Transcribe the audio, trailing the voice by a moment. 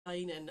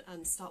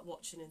and start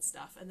watching and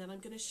stuff, and then I'm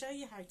going to show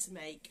you how to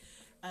make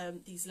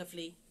these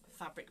lovely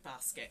fabric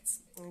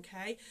baskets.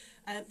 Okay,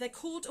 they're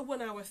called a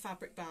 1 hour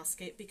fabric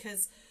basket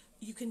because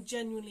you can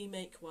genuinely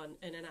make one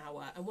in an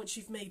hour, and once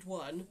you've made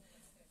one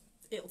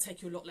it'll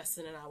take you a lot less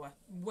than an hour.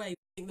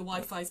 The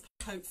Wi-Fi's,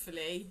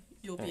 hopefully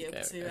you'll be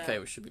able to okay,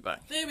 we should be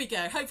back. There we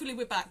go, hopefully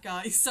we're back,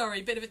 guys.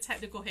 Sorry, bit of a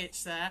technical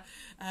hitch there.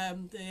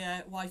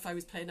 The Wi-Fi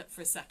was playing up for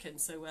a second,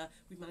 so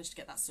we managed to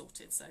get that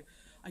sorted. So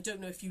I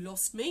don't know if you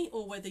lost me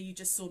or whether you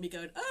just saw me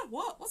going, oh,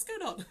 what's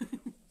going on?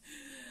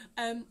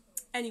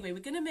 Anyway, we're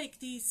going to make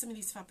some of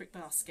these fabric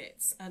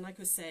baskets, and like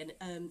I was saying,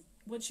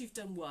 once you've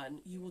done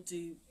one, you will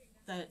do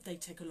they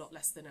take a lot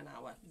less than an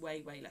hour,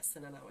 way less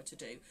than an hour to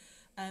do.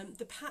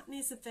 The pattern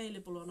is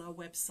available on our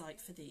website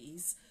for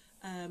these,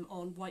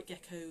 on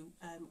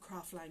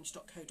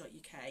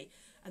whitegecko.craftlounge.co.uk,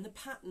 and the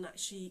pattern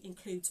actually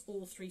includes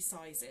all 3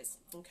 sizes.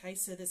 Okay,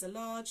 so there's a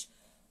large,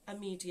 a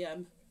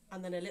medium,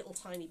 and then a little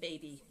tiny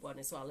baby one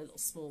as well, a little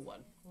small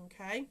one.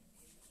 Okay,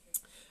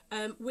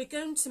 we're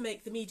going to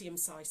make the medium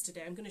size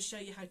today. I'm going to show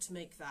you how to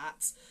make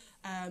that,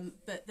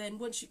 but then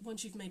once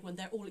you've made one,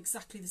 they're all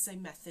exactly the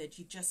same method.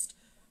 You just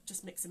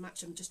mix and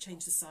match them, just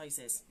change the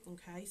sizes.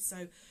 Okay,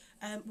 so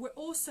we're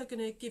also going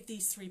to give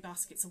these 3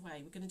 baskets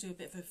away. We're going to do a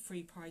bit of a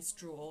free prize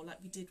draw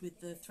like we did with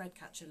the thread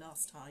catcher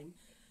last time.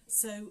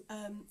 So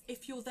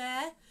if you're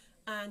there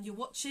and you're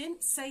watching,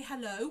 say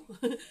hello.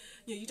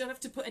 You don't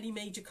have to put any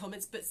major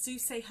comments, but do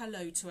say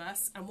hello to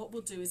us, and what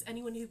we'll do is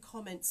anyone who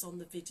comments on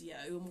the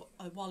video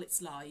and while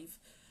it's live,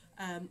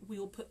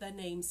 we'll put their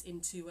names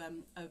into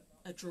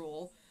a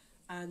draw,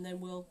 and then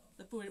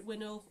the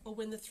winner will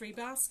win the 3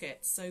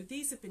 baskets. So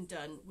these have been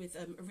done with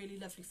a really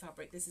lovely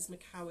fabric. This is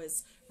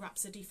Macawa's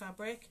Rhapsody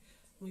fabric.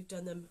 We've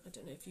done them, I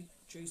don't know if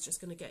Drew's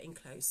just going to get in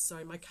close.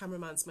 Sorry, my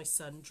cameraman's my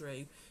son,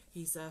 Drew.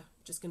 He's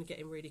just going to get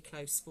in really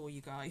close for you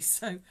guys,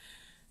 so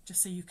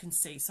just so you can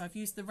see. So I've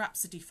used the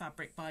Rhapsody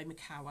fabric by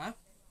Macawa.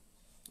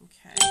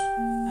 Okay.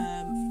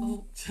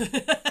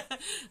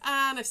 And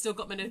I've still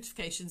got my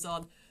notifications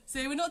on.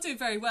 So we're not doing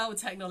very well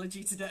with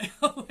technology today,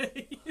 are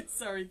we?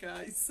 Sorry,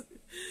 guys.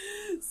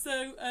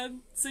 So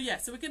yeah,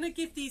 so we're going to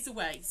give these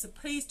away. So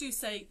please do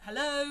say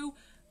hello,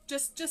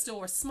 just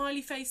or a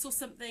smiley face or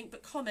something,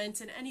 but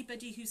comment, and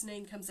anybody whose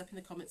name comes up in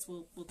the comments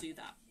will do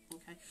that.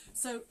 Okay.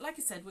 So like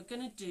I said, we're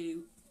going to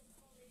do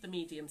the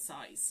medium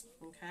size.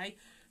 Okay.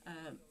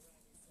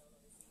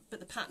 But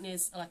the pattern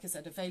is, like I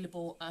said,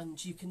 available,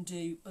 and you can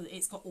do.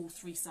 It's got all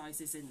 3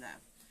 sizes in there.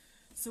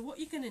 So what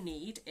you're going to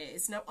need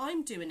is, now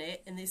I'm doing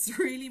it in this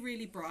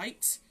really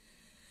bright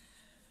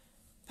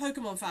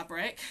Pokemon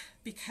fabric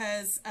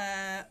because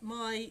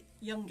my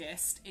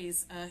youngest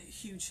is a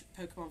huge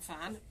Pokemon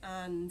fan,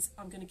 and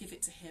I'm going to give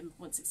it to him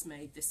once it's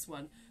made, this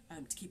one,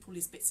 to keep all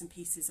his bits and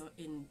pieces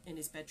in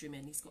his bedroom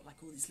in. He's got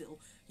like all these little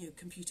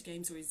computer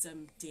games or his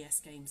DS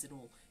games and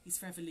all. He's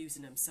forever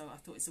losing them, so I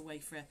thought it's a way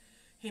for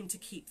him to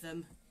keep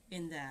them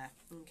in there.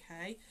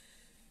 Okay.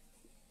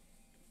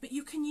 But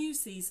you can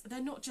use these,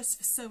 they're not just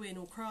for sewing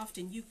or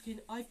crafting.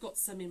 I've got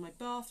some in my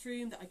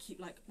bathroom that I keep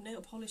like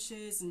nail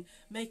polishes and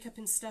makeup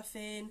and stuff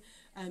in.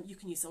 You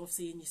can use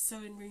obviously in your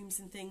sewing rooms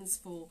and things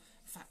for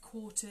fat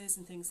quarters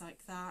and things like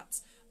that.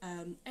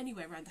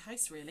 Anywhere around the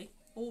house really,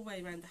 all the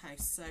way around the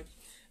house. So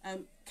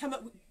come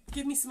up,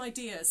 give me some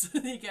ideas.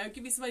 There you go,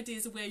 give me some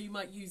ideas of where you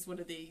might use one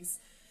of these.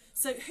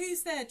 So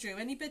who's there, Drew?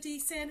 Anybody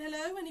saying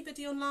hello?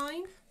 Anybody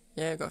online?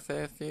 Yeah, we've got a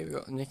fair few. We've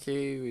got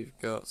Nikki, we've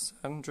got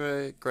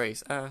Sandra,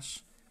 Grace, Ash,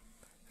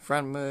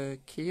 Fran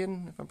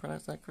McKeon, if I'm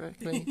pronouncing that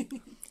correctly.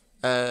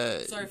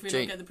 Sorry if we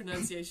don't get the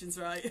pronunciations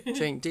right.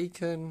 Jane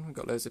Deacon, we've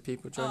got loads of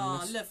people joining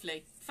us. Oh,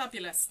 lovely.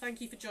 Fabulous. Thank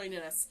you for joining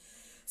us.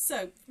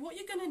 So, what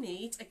you're going to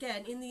need,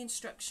 again, in the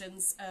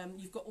instructions,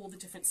 you've got all the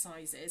different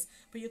sizes,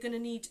 but you're going to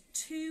need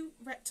 2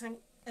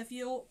 rectangles of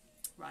your...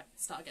 Right,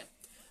 start again.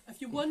 Of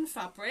your one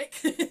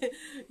fabric,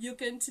 you're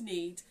going to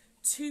need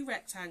 2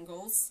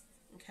 rectangles,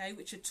 okay,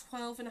 which are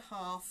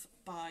 12.5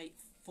 by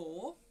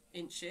 4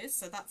 inches.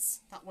 So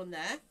that's that one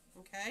there.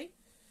 Okay,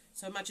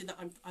 so imagine that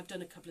I've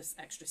done a couple of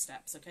extra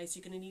steps. Okay, so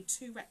you're going to need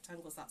 2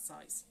 rectangles that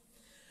size,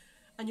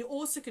 and you're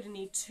also going to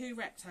need 2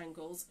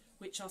 rectangles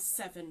which are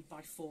 7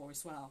 by 4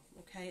 as well.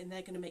 Okay, and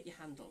they're going to make your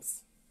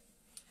handles.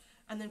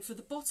 And then for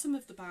the bottom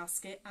of the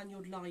basket and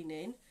your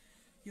lining,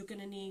 you're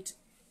going to need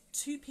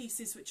 2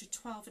 pieces which are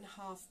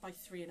 12.5 by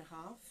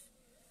 3.5,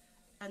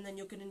 and then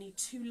you're going to need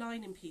 2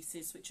 lining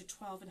pieces which are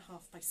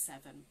 12.5 by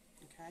 7.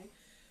 Okay.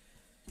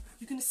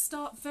 You're going to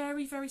start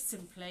very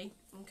simply,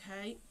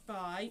 okay,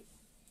 by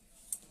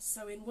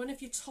sewing one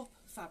of your top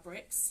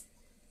fabrics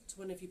to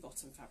one of your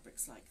bottom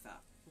fabrics like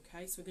that.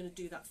 Okay, so we're going to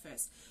do that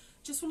first.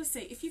 Just want to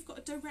say, if you've got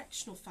a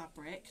directional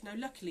fabric, now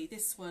luckily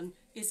this one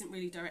isn't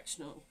really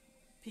directional.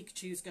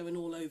 Pikachu's going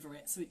all over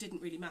it, so it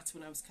didn't really matter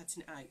when I was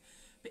cutting it out.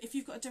 But if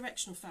you've got a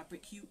directional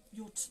fabric,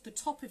 the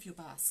top of your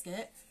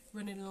basket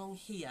running along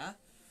here,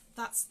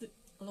 that's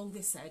along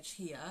this edge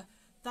here,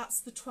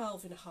 that's the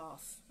 12.5.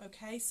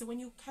 Okay, so when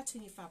you're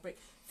cutting your fabric,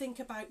 think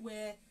about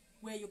where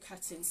you're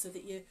cutting, so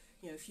that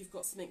if you've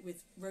got something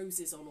with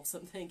roses on or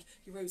something,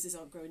 your roses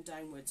aren't growing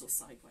downwards or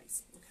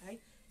sideways. Okay,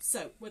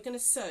 So we're going to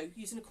sew,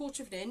 using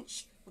 1/4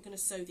 inch, we're going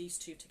to sew these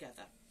two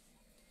together.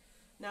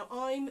 Now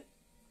I'm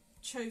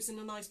chosen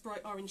a nice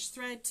bright orange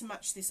thread to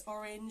match this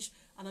orange,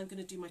 and I'm going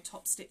to do my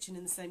top stitching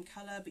in the same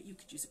colour, but you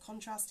could use a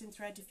contrasting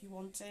thread if you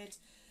wanted.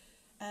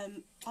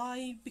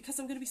 Because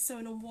I'm going to be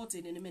sewing on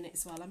wadding in a minute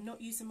as well, I'm not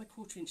using my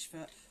 1/4 inch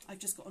foot, I've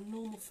just got a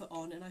normal foot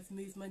on and I've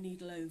moved my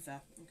needle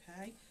over,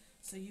 okay?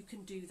 So you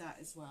can do that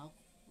as well.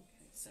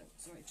 Okay, so,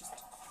 sorry, just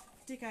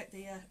dig out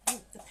the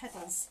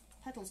pedals.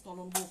 Pedal's gone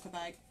on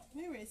walkabout.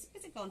 Where is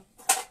it gone?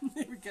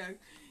 There we go.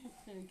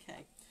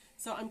 Okay,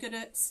 so I'm going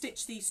to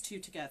stitch these two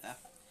together.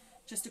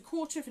 Just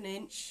 1/4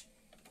 inch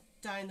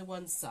down the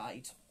one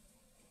side.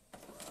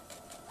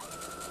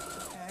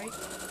 Okay.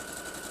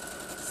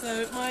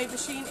 So my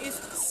machine is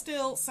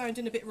still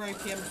sounding a bit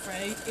ropey, I'm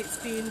afraid. It's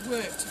been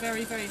worked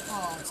very, very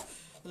hard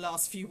the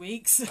last few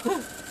weeks,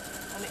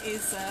 and it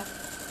is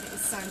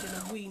sounding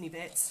a weeny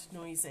bit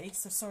noisy.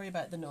 So sorry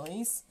about the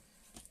noise.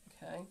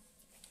 Okay.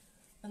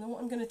 And then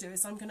what I'm going to do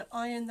is I'm going to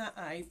iron that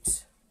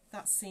out,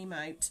 that seam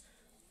out,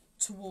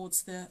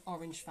 towards the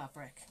orange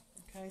fabric.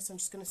 Okay. So I'm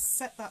just going to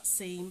set that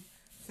seam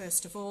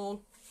first of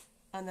all,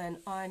 and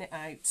then iron it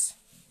out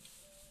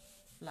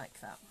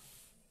like that.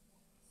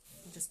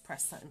 And just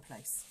press that in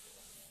place.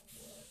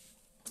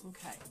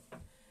 Okay.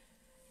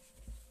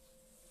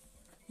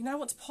 You now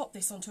want to pop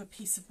this onto a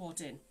piece of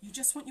wadding. You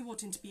just want your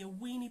wadding to be a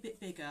weeny bit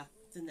bigger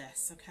than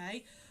this,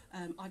 okay?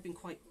 I've been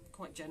quite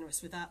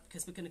generous with that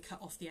because we're going to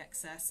cut off the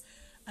excess.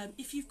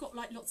 If you've got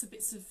like lots of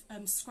bits of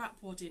scrap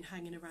wadding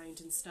hanging around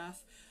and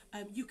stuff,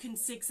 you can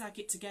zigzag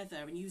it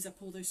together and use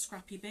up all those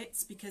scrappy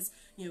bits, because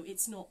you know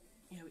it's not,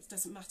 you know, it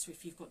doesn't matter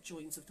if you've got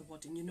joins of the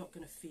wadding, you're not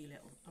going to feel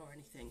it or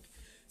anything.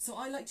 So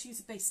I like to use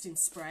a basting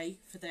spray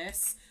for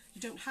this.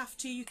 You don't have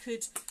to, you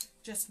could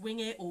just wing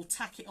it or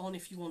tack it on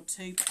if you want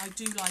to, but I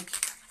do like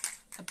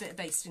a bit of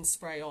basting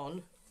spray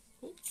on.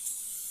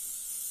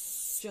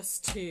 Oops.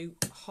 Just to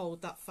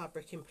hold that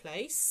fabric in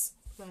place,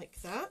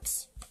 like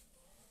that.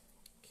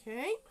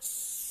 Okay,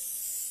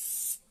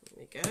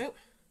 there we go.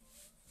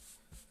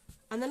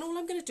 And then all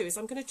I'm going to do is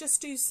I'm going to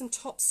just do some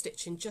top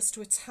stitching just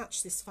to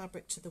attach this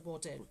fabric to the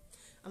wadding.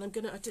 And I'm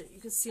going to,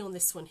 you can see on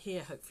this one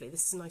here, hopefully,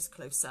 this is a nice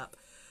close-up.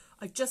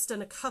 I've just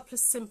done a couple of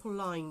simple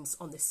lines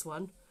on this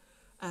one,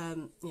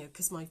 you know,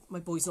 because my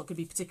boy's not going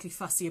to be particularly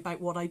fussy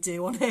about what I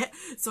do on it.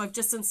 So I've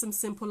just done some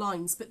simple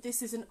lines, but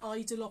this is an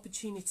ideal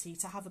opportunity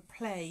to have a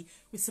play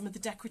with some of the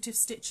decorative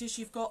stitches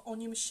you've got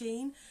on your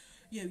machine.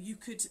 You know, you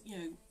could, you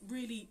know,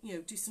 really, you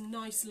know, do some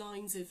nice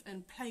lines of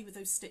and play with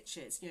those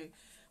stitches. You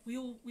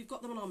know, we've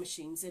got them on our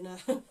machines, and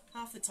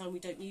half the time we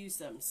don't use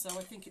them. So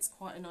I think it's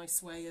quite a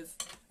nice way of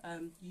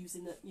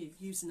using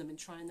them and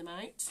trying them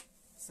out.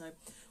 So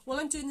while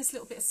I'm doing this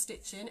little bit of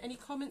stitching, any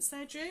comments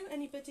there, Drew?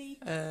 Anybody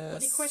got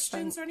any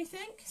questions or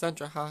anything?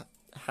 Sandra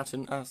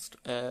Hatton asked,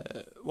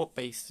 what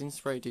basting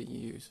spray do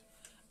you use?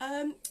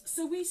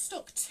 So we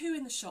stock 2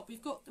 in the shop.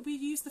 We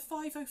use the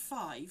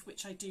 505,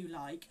 which I do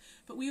like,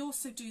 but we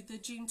also do the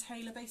June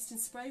Taylor basting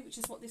spray, which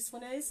is what this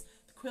one is,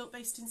 the quilt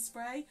basting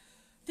spray.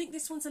 I think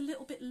this one's a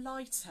little bit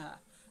lighter.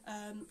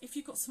 If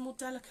you've got some more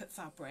delicate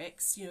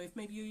fabrics, you know, if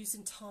maybe you're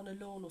using Tana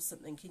lawn or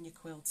something in your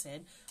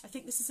quilting, I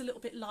think this is a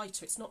little bit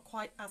lighter. It's not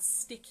quite as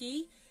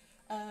sticky.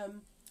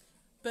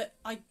 But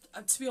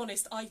to be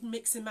honest, I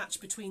mix and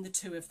match between the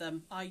two of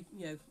them.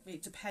 You know,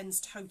 it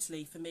depends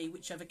totally for me,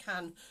 whichever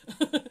can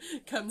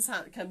comes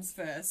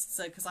first.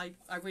 So, because I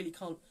really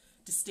can't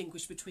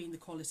distinguish between the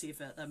quality of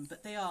them,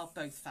 but they are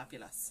both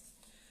fabulous.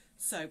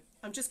 So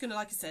I'm just going to,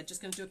 like I said,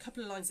 just going to do a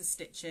couple of lines of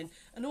stitching,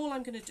 and all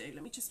I'm going to do,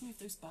 let me just move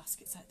those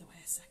baskets out the way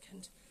a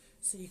second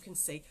so you can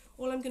see.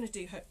 All I'm going to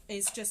do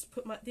is just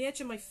put the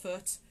edge of my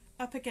foot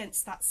up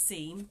against that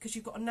seam, because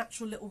you've got a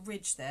natural little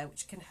ridge there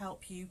which can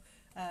help you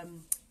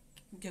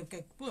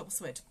what's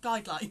the word?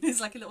 Guideline.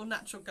 It's like a little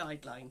natural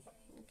guideline.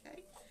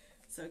 Okay.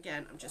 So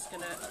again, I'm just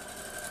going to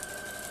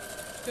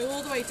go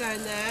all the way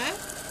down there.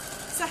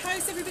 So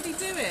how's everybody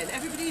doing?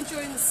 Everybody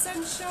enjoying the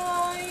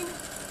sunshine?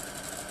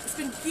 It's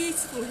been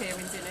beautiful here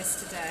in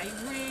Dinas today.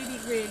 Really,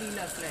 really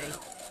lovely.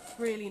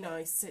 Really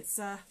nice. It's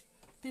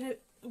the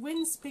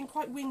wind's been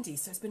quite windy,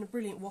 so it's been a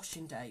brilliant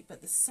washing day,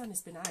 but the sun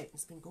has been out and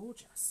it's been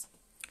gorgeous.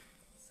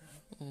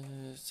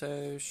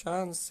 So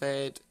Sian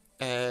said,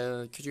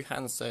 could you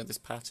hand sew this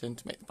pattern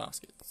to make the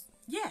baskets?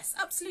 Yes,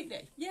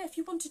 absolutely. Yeah, if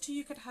you wanted to,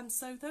 you could hand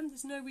sew them.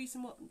 There's no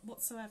reason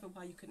whatsoever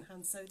why you couldn't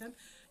hand sew them.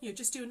 You know,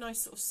 just do a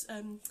nice sort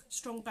of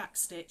strong back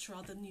stitch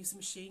rather than use a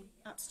machine.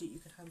 Absolutely,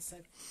 you could hand sew.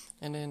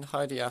 And then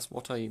Heidi asked,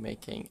 what are you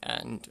making,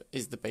 and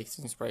is the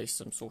basting spray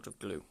some sort of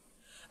glue?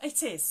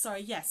 It is.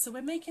 Sorry, yes. So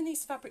we're making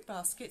these fabric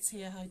baskets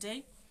here,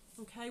 Heidi.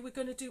 Okay, we're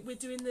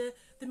doing the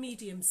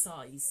medium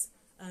size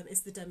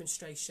is the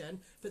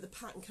demonstration, but the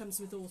pattern comes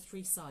with all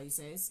 3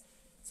 sizes.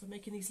 So I'm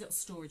making these little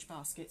storage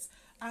baskets.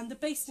 And the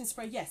basting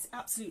spray, yes,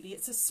 absolutely,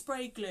 it's a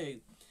spray glue.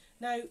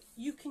 Now,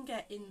 you can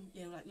get in,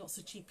 you know, like lots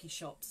of cheapy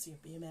shops, you know,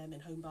 B&M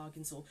and Home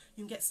Bargains, or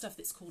you can get stuff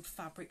that's called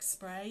fabric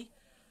spray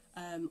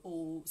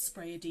or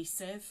spray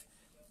adhesive.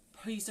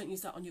 Please don't use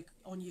that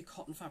on your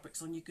cotton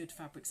fabrics, on your good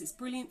fabrics. It's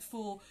brilliant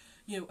for,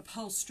 you know,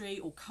 upholstery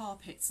or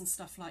carpets and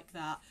stuff like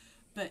that.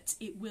 but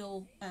it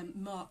will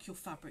mark your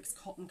fabrics.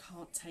 Cotton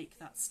can't take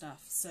that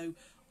stuff, so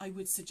I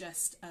would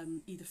suggest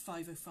either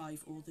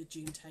 505 or the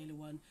June Taylor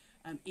one,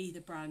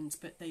 either brand,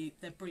 but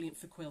they're brilliant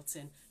for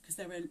quilting because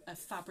they're a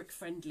fabric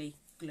friendly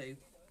glue.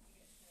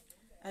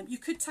 You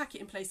could tack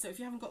it in place, so if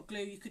you haven't got glue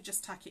you could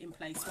just tack it in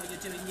place while you're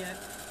doing your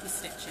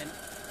stitching.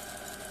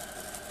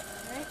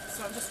 Okay,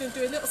 so I'm just going to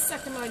do a little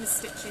second line of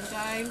stitching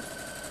down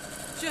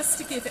just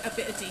to give it a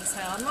bit of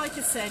detail. And like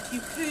I said,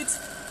 you could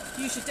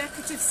use your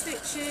decorative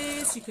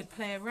stitches, you could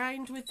play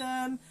around with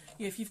them.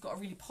 You know, if you've got a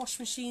really posh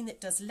machine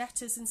that does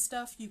letters and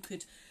stuff, you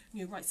could,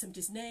 you know, write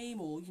somebody's name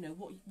or, you know,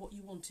 what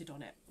you wanted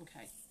on it.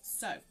 Okay,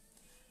 so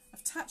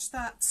I've attached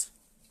that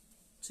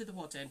to the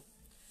wadding.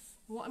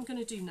 What I'm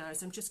going to do now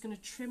is I'm just going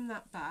to trim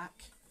that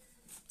back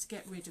to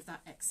get rid of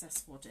that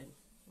excess wadding.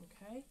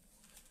 Okay,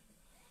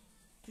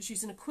 just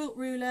using a quilt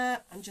ruler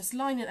and just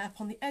lining it up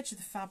on the edge of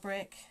the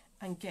fabric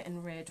and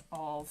getting rid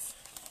of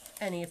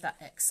any of that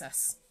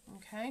excess.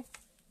 Okay,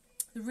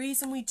 the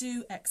reason we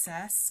do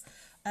excess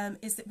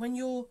is that when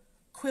you're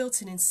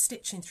quilting and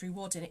stitching through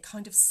wadding, it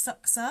kind of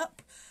sucks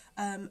up,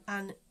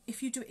 and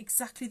if you do it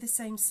exactly the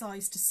same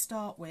size to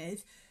start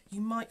with, you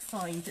might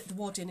find that the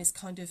wadding has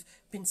kind of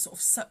been sort of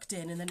sucked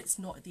in and then it's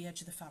not at the edge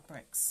of the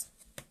fabrics.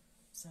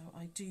 So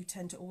I do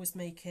tend to always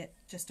make it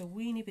just a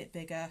weeny bit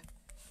bigger.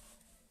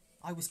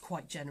 I was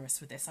quite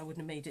generous with this. I wouldn't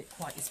have made it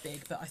quite as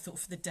big, but I thought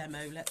for the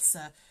demo, let's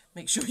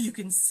make sure you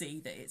can see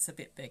that it's a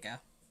bit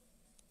bigger.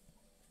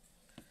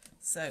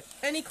 So,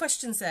 any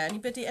questions there?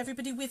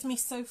 Everybody with me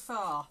so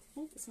far?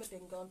 Oh, is my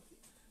bin gone?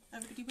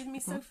 Everybody with me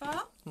so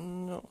far?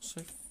 Not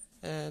so.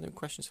 No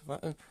questions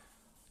so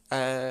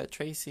far.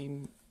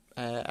 Tracy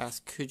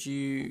asked, could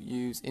you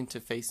use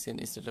interfacing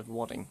instead of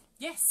wadding?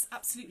 Yes,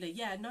 absolutely.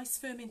 Yeah, nice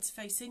firm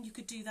interfacing. You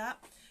could do that.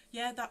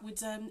 Yeah, that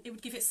would it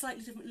would give it a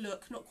slightly different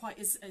look, not quite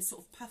as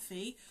sort of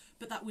puffy,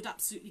 but that would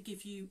absolutely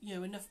give you, you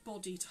know, enough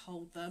body to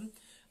hold them.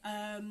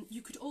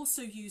 You could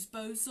also use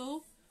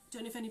Bosal.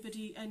 Don't know if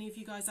any of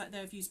you guys out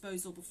there have used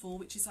Bosal before,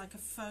 which is like a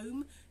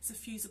foam. It's a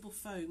fusible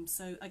foam.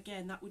 So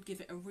again, that would give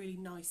it a really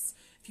nice,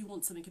 if you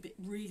want something a bit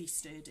really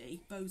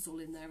sturdy,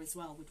 Bosal in there as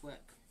well would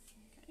work.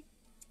 Okay.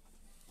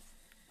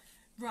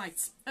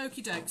 Right,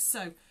 okie doke.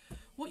 So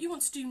what you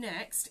want to do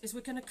next is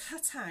we're going to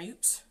cut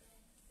out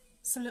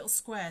some little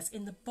squares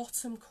in the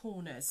bottom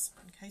corners.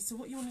 Okay, so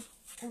what you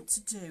want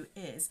to do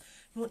is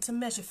you want to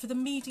measure for the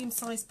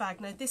medium-sized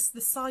bag. Now the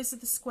size of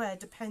the square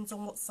depends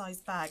on what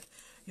size bag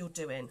you're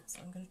doing. So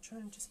I'm going to try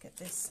and just get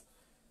this.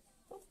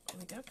 Oh, there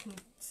we go. Can you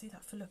see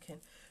that for looking?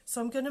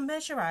 So I'm going to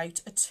measure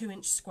out a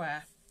 2-inch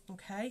square.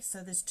 Okay,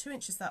 so there's 2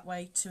 inches that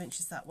way, 2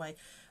 inches that way.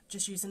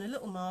 Just using a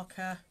little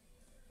marker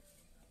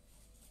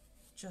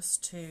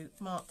just to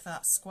mark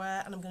that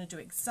square, and I'm going to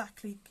do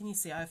exactly. Can you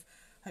see?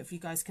 Hopefully you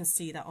guys can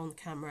see that on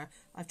camera.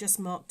 I've just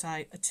marked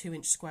out a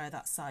 2-inch square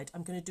that side.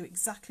 I'm going to do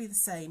exactly the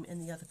same in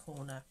the other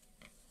corner.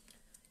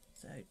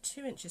 So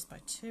 2 inches by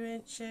 2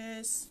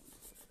 inches,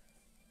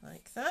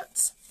 like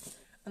that.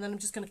 And then I'm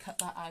just going to cut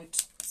that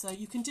out. So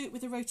you can do it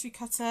with a rotary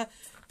cutter,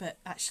 but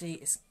actually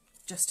it's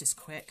just as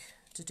quick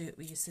to do it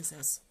with your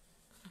scissors.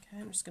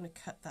 Okay, I'm just going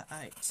to cut that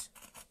out.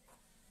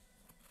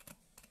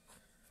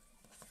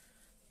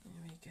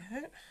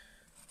 There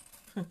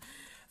we go.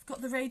 I've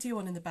got the radio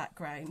on in the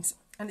background,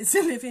 and it's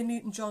Olivia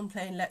Newton-John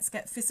playing Let's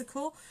Get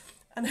Physical,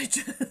 and I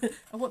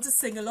want to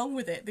sing along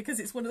with it because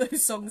it's one of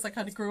those songs I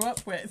kind of grew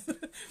up with,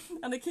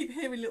 and I keep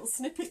hearing little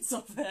snippets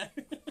of it.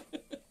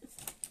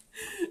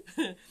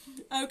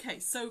 Okay,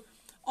 so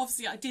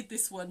obviously I did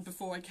this one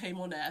before I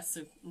came on air,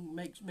 so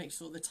make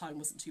sure the time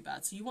wasn't too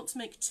bad. So you want to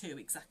make 2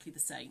 exactly the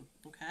same,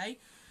 okay?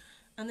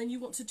 And then you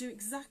want to do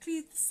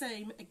exactly the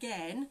same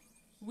again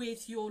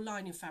with your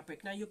lining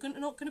fabric. Now you're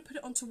not going to put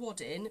it onto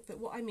wadding, but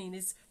what I mean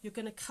is you're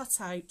going to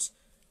cut out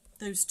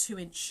those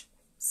 2-inch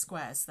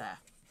squares there,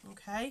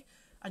 okay?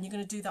 And you're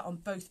going to do that on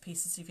both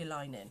pieces of your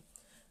lining.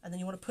 And then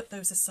you want to put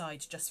those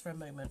aside just for a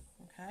moment,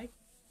 okay?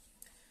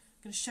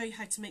 I'm going to show you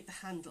how to make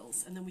the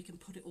handles, and then we can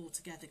put it all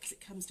together because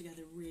it comes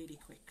together really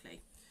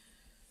quickly.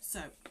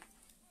 So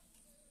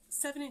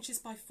 7 inches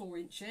by 4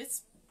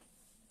 inches.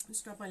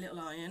 Just grab my little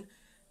iron,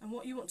 and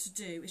what you want to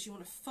do is you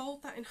want to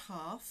fold that in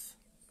half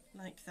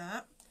like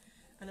that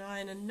and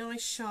iron a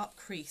nice sharp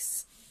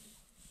crease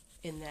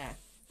in there.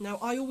 Now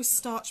I always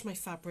starch my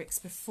fabrics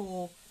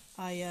before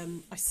I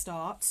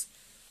start.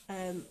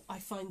 I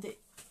find that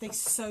they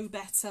sew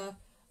better,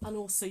 and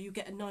also you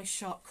get a nice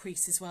sharp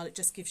crease as well. It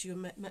just gives you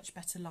a much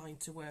better line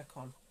to work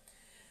on.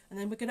 And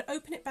then we're going to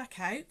open it back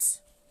out,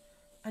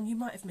 and you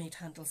might have made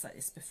handles like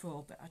this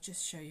before, but I'll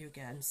just show you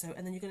again. So,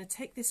 and then you're going to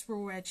take this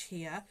raw edge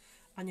here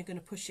and you're going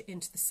to push it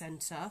into the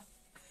centre.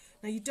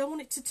 Now you don't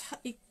want it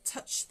to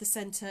touch the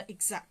centre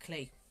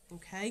exactly,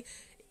 okay?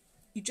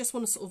 You just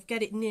want to sort of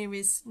get it near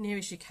as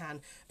you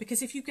can,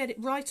 because if you get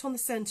it right on the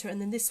centre and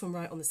then this one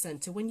right on the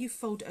centre, when you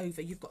fold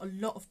over you've got a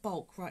lot of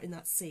bulk right in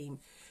that seam.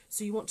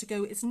 So you want to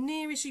go as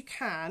near as you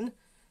can,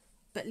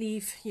 but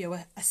leave, you know,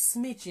 a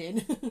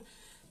smidgen,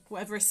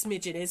 whatever a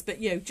smidgen is, but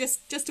you know,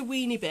 just a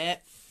weeny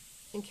bit,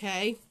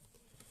 okay,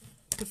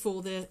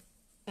 before the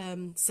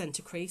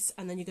centre crease,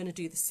 and then you're going to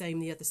do the same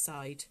the other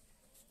side.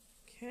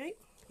 Okay,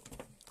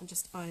 and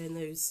just iron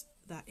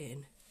that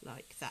in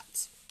like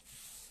that,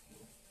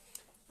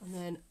 and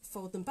then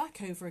fold them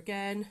back over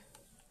again,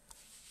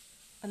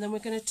 and then we're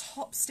going to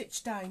top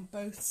stitch down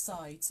both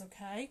sides.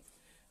 Okay,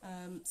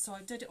 so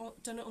I've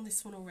done it on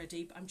this one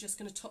already, but I'm just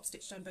going to top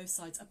stitch down both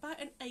sides about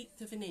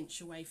 1/8 of an inch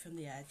away from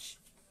the edge.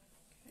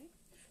 Okay,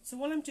 so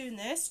while I'm doing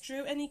this,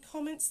 Drew, any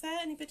comments there?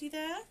 Anybody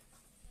there?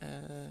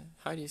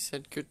 Heidi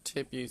said good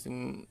tip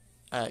using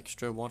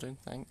extra wadding,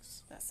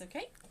 thanks. That's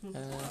okay.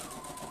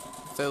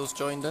 Phil's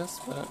joined us,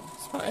 but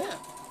that's about it.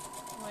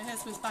 My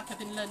husband's back up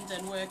in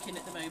London working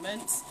at the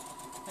moment.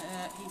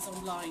 He's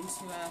online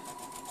to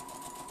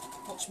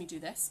watch me do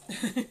this.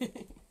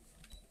 Okay,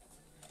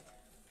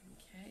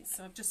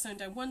 so I've just sewn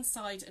down one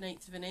side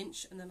 1/8 of an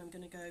inch, and then I'm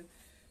going to go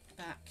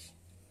back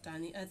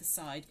down the other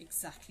side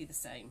exactly the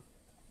same.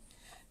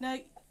 Now,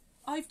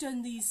 I've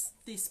done this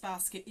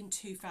basket in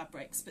 2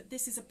 fabrics, but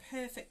this is a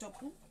perfect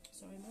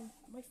sorry,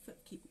 my foot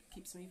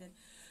keeps moving.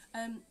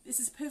 This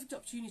is a perfect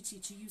opportunity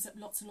to use up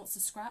lots and lots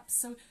of scraps,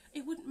 so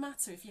it wouldn't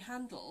matter if your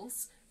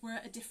handles were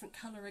a different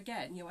colour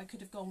again. You know, I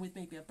could have gone with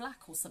maybe a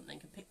black or something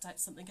and picked out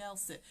something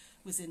else that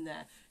was in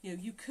there. You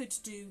know, you could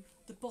do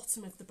the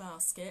bottom of the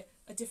basket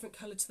a different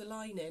colour to the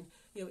lining.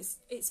 You know,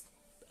 it's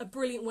a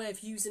brilliant way of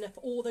using up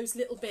all those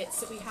little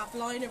bits that we have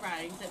lying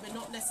around that we're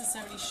not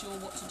necessarily sure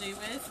what to do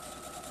with.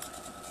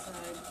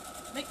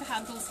 So make the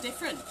handles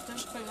different.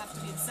 Don't both have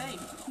to be the same.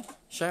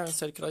 Sharon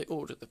said, could I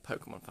order the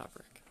Pokemon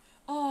fabric?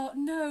 Oh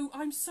no,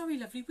 I'm sorry,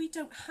 lovely. We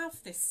don't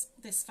have this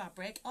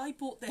fabric. I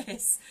bought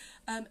this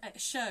at a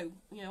show.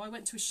 You know, I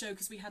went to a show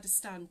because we had a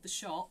stand at the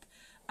shop,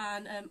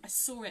 and I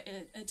saw it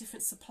at a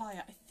different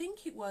supplier. I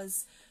think it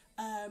was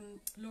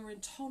Laura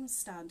and Tom's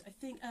stand. I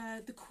think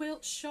the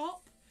Quilt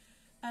Shop.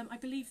 I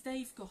believe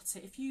they've got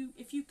it. If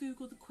you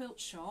Google the Quilt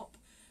Shop,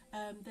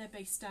 they're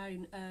based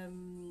down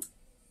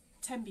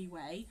Tenby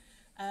Way.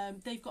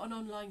 They've got an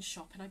online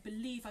shop, and I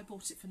believe I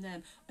bought it from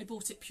them. I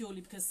bought it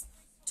purely because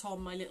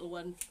Tom, my little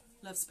one,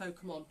 loves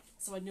Pokemon,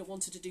 so I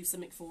wanted to do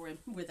something for him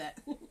with it.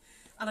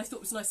 And I thought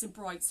it was nice and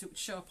bright, so it would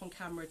show up on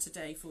camera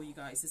today for you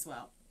guys as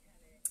well.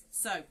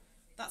 So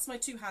that's my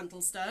 2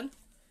 handles done.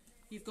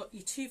 You've got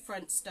your 2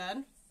 fronts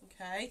done,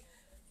 okay,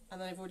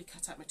 and then I've already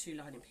cut out my 2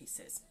 lining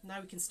pieces.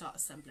 Now we can start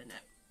assembling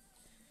it.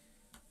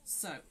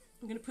 So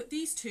I'm going to put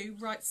these 2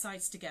 right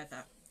sides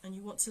together, and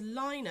you want to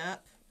line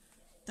up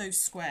those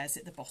squares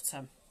at the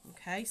bottom.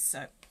 Okay,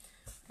 so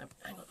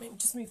hang on, let me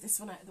just move this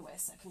one out of the way a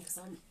second because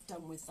I'm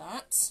done with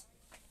that.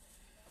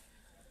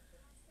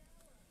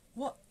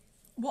 What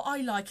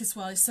I like as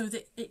well is so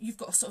that you've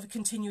got a sort of a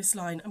continuous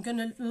line. I'm going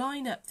to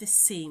line up this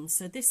seam,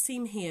 so this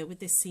seam here with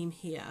this seam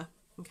here.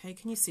 Okay,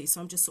 can you see?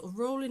 So I'm just sort of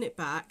rolling it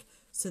back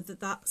so that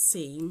that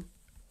seam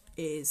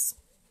is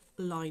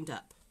lined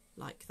up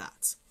like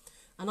that.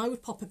 And I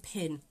would pop a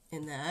pin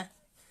in there.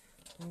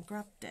 I'll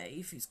grab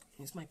Dave,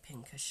 who's my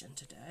pin cushion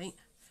today,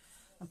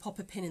 and pop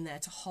a pin in there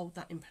to hold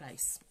that in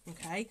place.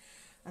 Okay,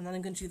 and then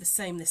I'm going to do the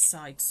same this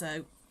side.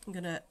 So I'm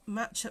going to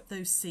match up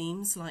those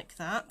seams like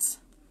that,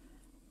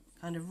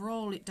 kind of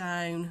roll it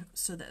down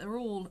so that they're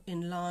all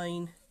in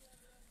line,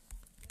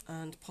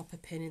 and pop a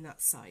pin in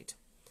that side.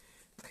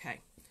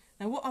 Okay,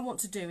 now what I want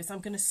to do is I'm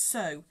going to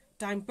sew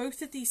down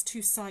both of these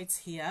 2 sides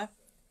here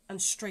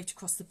and straight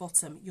across the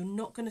bottom. You're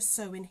not going to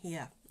sew in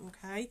here,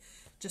 okay?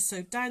 Just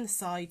sew down the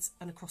sides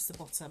and across the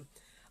bottom.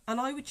 And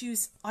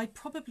I'd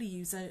probably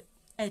use a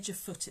edge of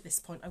foot at this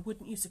point. I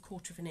wouldn't use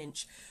 1/4 of an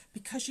inch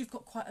because you've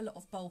got quite a lot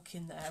of bulk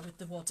in there with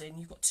the wadding.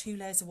 You've got 2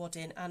 layers of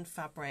wadding and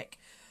fabric.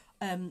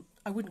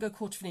 I wouldn't go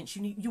 1/4 of an inch.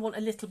 You want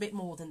a little bit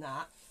more than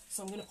that.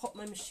 So I'm going to pop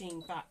my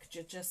machine back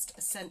to just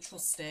a central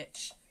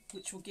stitch,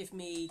 which will give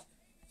me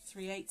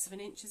 3/8 of an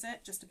inch, is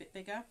it? Just a bit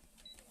bigger.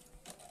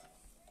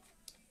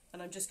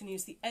 And I'm just going to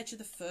use the edge of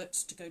the foot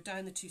to go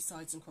down the 2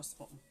 sides and across the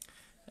bottom.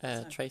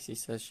 Tracy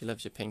says she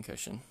loves your pin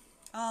cushion.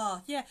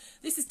 Ah, yeah,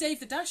 this is Dave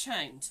the Dash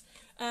Hound.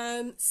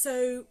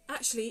 So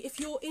actually, if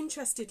you're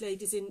interested,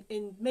 ladies,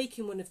 in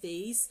making one of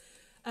these,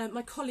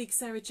 my colleague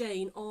Sarah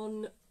Jane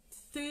on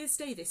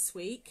Thursday this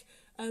week,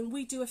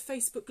 we do a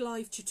Facebook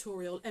Live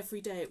tutorial every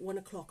day at 1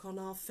 o'clock on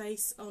our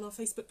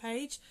Facebook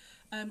page,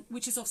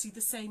 which is obviously the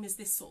same as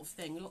this sort of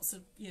thing. Lots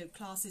of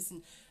classes,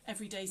 and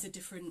every day's a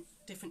different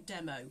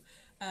demo.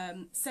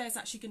 Sarah's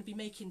actually going to be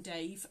making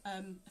Dave.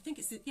 I think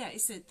it's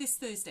this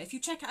Thursday. If you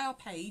check out our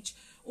page,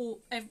 or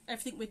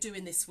everything we're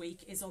doing this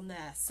week is on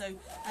there. So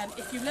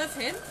if you love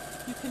him,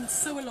 you can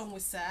sew along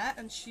with Sarah,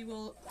 and she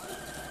will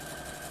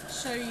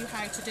show you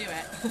how to do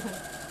it.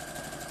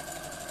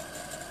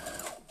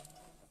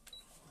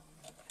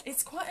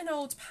 It's quite an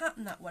old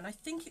pattern, that one. I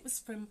think it was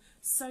from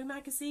Sew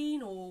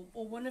Magazine or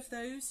one of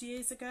those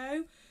years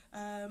ago.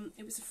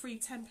 It was a free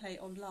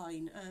template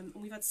online, and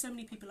we've had so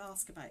many people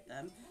ask about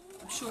them.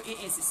 I'm sure it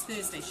is. It's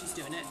Thursday she's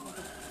doing it.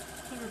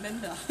 I can't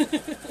remember.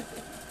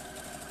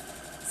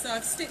 So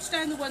I've stitched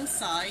down the one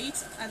side,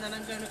 and then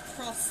I'm going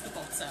across the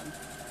bottom.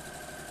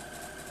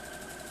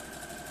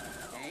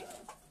 Okay.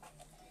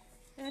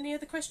 Any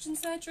other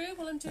questions there, Drew,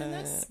 while I'm doing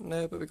this?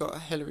 No, but we've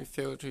got Hilary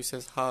Field who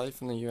says hi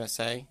from the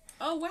USA.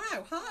 Oh,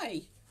 wow,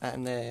 hi.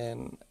 And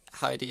then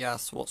Heidi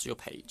asks, what's your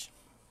page?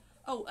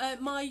 Oh,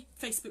 my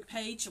Facebook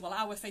page, well,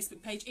 our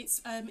Facebook page,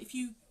 it's if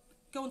you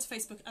go onto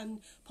Facebook and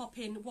pop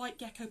in White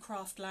Gecko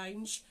Craft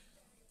Lounge,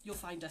 you'll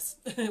find us.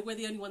 We're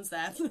the only ones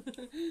there.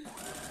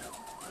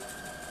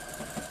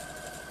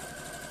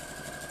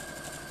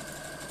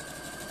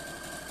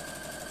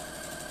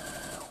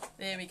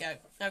 There we go.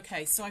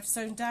 Okay, so I've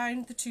sewn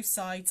down the two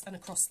sides and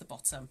across the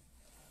bottom.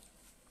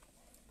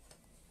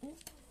 There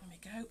we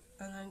go.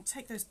 And then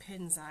take those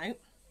pins out.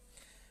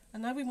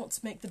 And now we want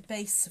to make the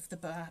base of the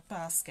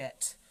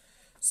basket.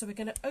 So we're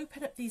going to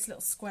open up these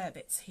little square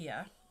bits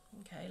here,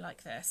 okay,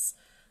 like this.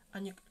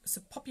 And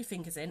so pop your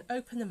fingers in,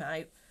 open them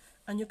out,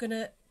 and you're going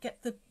to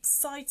get the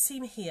side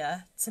seam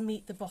here to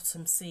meet the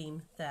bottom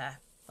seam there,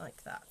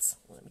 like that.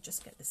 Well, let me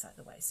just get this out of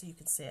the way so you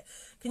can see it.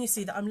 Can you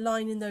see that I'm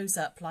lining those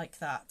up like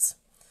that?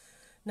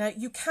 Now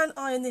you can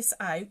iron this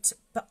out,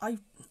 but I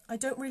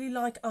don't really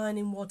like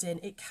ironing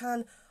wadding.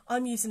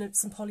 I'm using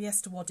some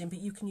polyester wadding,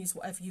 but you can use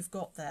whatever you've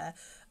got there.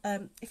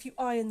 If you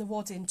iron the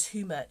wadding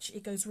too much,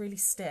 it goes really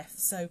stiff.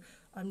 So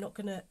I'm not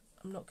gonna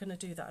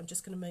do that. I'm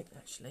just gonna make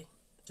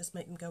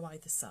them go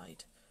either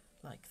side,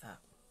 like that.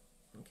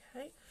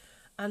 Okay,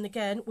 and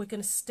again we're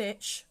gonna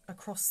stitch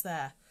across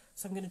there.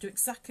 So I'm gonna do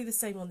exactly the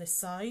same on this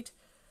side.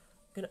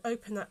 I'm gonna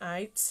open that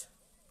out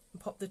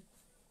and pop the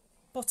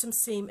bottom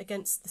seam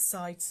against the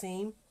side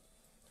seam,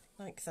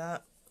 like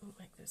that. I'll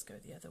make those go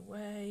the other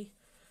way.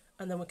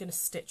 And then we're going to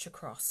stitch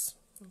across.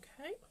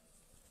 Okay,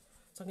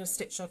 so I'm going to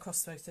stitch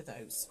across both of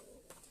those.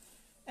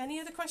 Any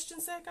other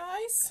questions there,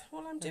 guys,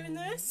 while I'm doing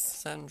this?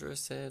 Sandra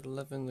said,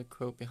 loving the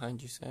quilt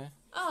behind you, sir.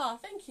 Ah,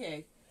 thank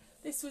you.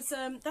 This was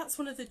that's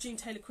one of the June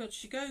Taylor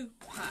Quilts to Go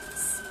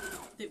packs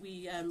that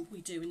we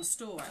do in the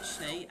store,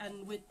 actually,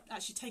 and we're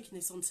actually taking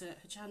this onto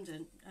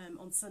Hachandon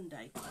on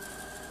Sunday,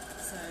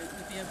 so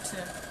you'll be able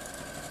to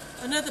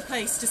another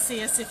place to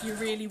see us if you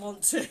really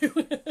want to.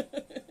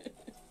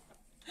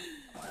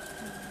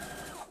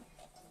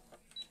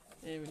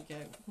 There we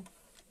go.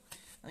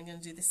 I'm going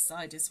to do this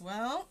side as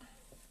well.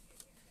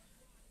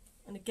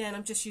 And again,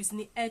 I'm just using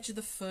the edge of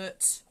the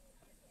foot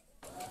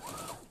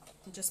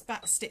and just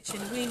back stitching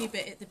a weeny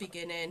bit at the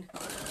beginning,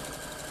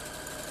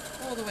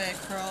 all the way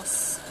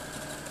across,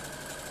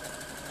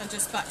 and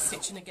just back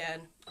stitching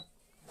again,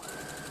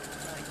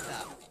 like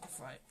that.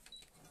 Right.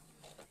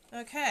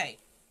 Okay.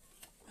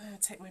 I'll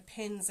take my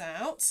pins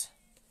out,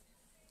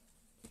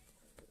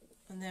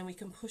 and then we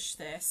can push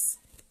this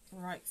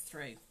right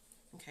through.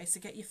 Okay, so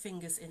get your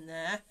fingers in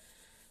there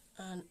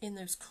and in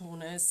those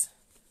corners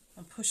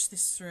and push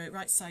this through,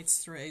 right sides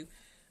through,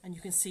 and you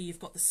can see you've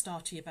got the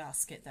start of your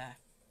basket there.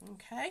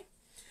 Okay,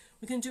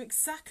 we're going to do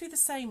exactly the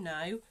same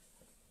now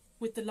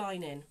with the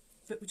lining,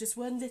 but with just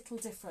one little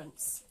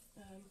difference.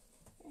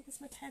 Where's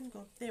my pen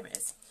gone? There it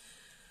is.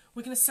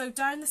 We're going to sew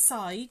down the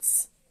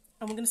sides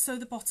and we're going to sew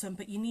the bottom,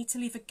 but you need to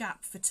leave a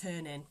gap for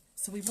turning.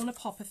 So we want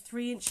to pop a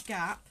 3-inch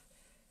gap,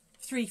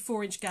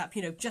 4-inch gap,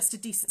 you know, just a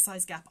decent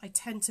sized gap. I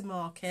tend to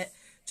mark it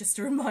just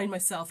to remind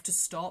myself to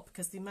stop,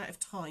 because the amount of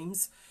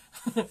times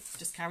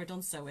just carried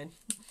on sewing.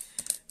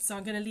 So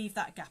I'm going to leave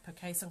that gap.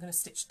 Okay, so I'm going to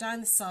stitch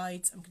down the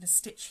sides, I'm going to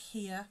stitch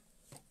here,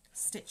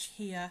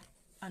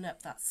 and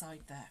up that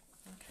side there.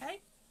 Okay,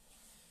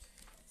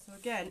 so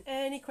again,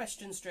 any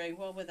questions, Drew,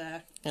 while we're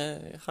there?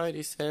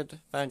 Heidi said,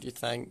 found you,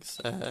 thanks.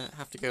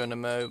 Have to go in a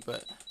mo,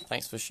 but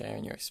thanks for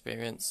sharing your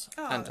experience.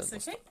 Oh, and that's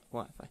okay.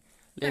 Wi-Fi.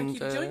 Thank you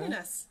for joining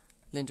us.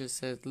 Linda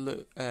said,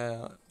 look,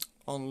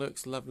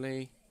 looks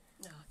lovely.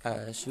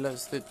 Oh, she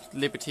loves the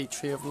Liberty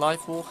Tree of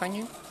Life wall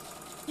hanging.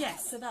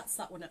 yes, so that's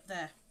that one up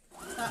there.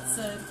 That's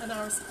an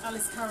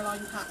Alice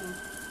Caroline pattern,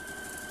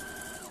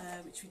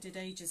 which we did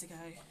ages ago.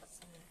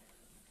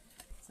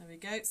 So there we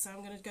go. So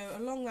I'm going to go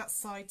along that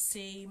side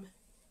seam.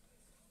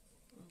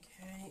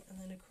 Okay, and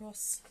then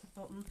across the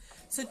bottom.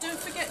 So don't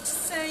forget to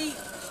say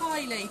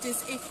hi,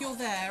 ladies, if you're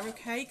there,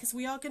 okay? Because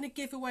we are going to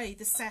give away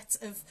the set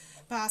of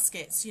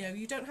baskets. You know,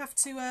 you don't have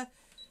to...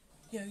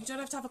 you don't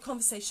have to have a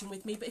conversation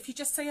with me, but if you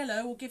just say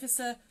hello or give us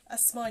a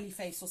smiley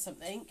face or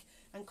something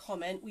and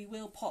comment, we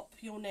will pop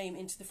your name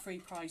into the free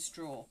prize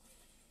draw.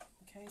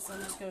 Okay, so I'm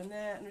just going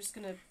there and I'm just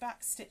going to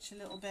back stitch a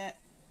little bit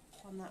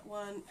on that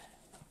one.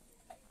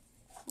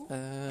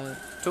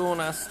 Dawn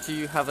asks, do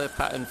you have a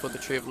pattern for the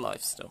Tree of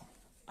Life still?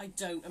 I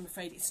don't, I'm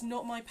afraid. It's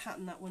not my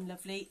pattern, that one,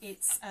 lovely.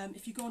 It's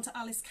if you go onto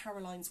Alice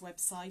Caroline's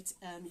website,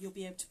 you'll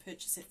be able to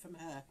purchase it from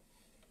her.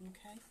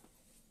 Okay.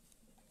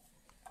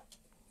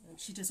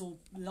 She does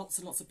lots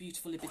and lots of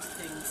beautiful Liberty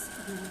things.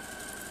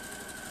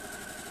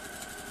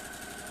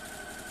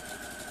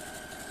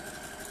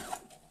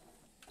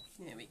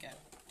 There we go.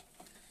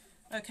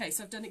 Okay,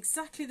 so I've done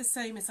exactly the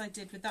same as I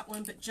did with that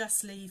one, but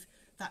just leave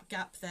that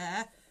gap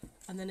there.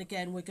 And then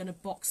again, we're going to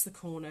box the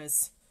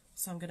corners.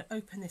 So I'm going to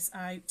open this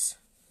out,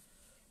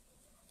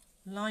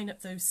 line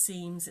up those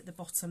seams at the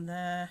bottom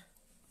there,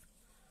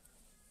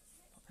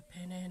 pop a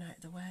pin in out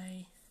of the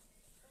way.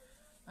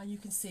 And you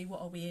can see,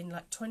 what are we in,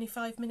 like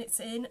 25 minutes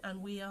in,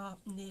 and we are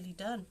nearly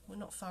done. We're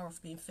not far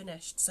off being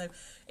finished. So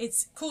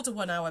it's called a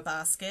 1 hour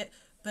basket,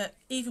 but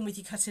even with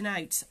you cutting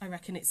out, I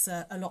reckon it's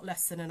a lot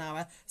less than an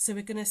hour. So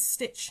we're going to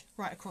stitch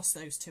right across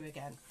those two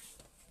again.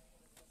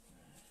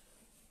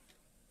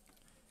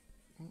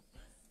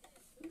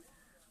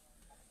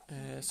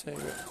 So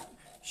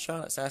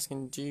Charlotte's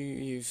asking, do you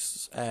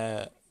use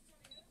to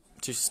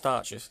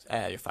starch your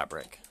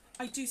fabric?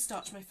 I do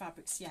starch my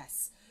fabrics,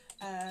 yes.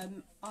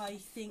 I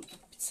think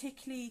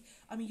particularly,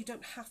 I mean, you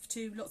don't have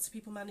to, lots of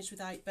people manage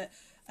without, but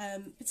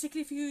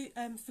particularly if you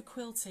for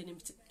quilting,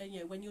 and you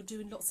know, when you're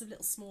doing lots of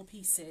little small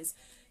pieces,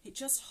 it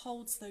just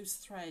holds those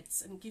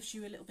threads and gives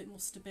you a little bit more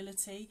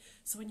stability,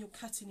 so when you're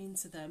cutting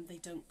into them they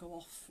don't go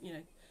off, you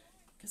know,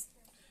 because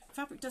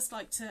fabric does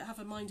like to have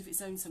a mind of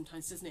its own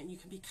sometimes, doesn't it? And you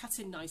can be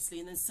cutting nicely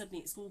and then suddenly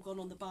it's all gone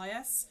on the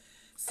bias.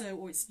 So,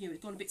 or it's, you know,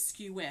 it's gone a bit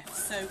skew width.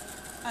 So,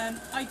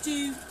 I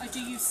do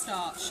use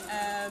starch.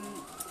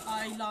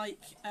 I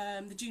like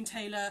the June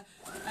Taylor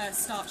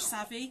Starch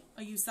Savvy.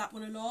 I use that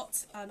one a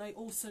lot, and I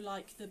also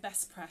like the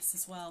Best Press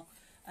as well.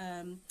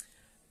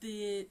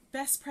 The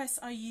Best Press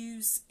I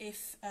use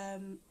if I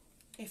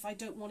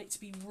don't want it to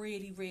be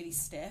really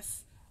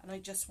stiff, and I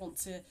just want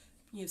to,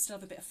 you know, still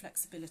have a bit of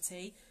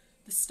flexibility.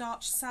 The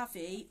Starch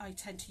Savvy I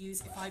tend to use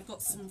if I've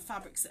got some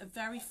fabrics that are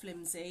very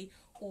flimsy,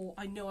 or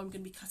I know I'm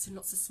going to be cutting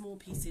lots of small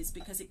pieces,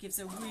 because it gives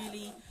a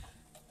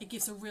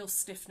real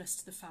stiffness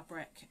to the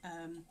fabric,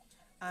 and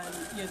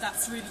you know,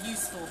 that's really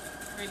useful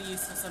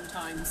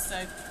sometimes.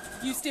 So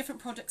use different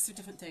products for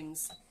different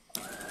things.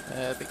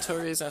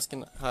 Victoria's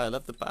asking, hi, I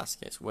love the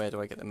baskets. Where do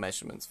I get the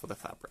measurements for the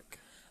fabric?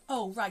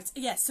 Oh, right,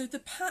 yeah, so the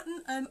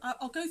pattern,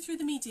 I'll go through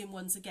the medium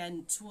ones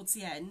again towards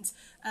the end,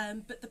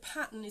 but the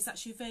pattern is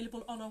actually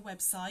available on our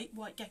website,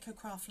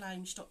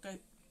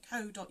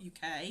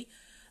 whitegeckocraftlounge.co.uk,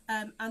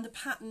 and the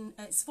pattern,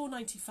 it's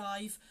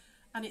 £4.95,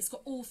 and it's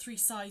got all 3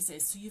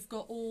 sizes, so you've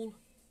got all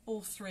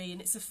 3,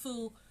 and it's a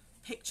full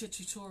picture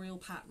tutorial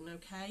pattern,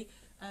 okay?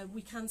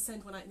 We can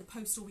send one out in the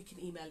post, or we can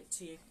email it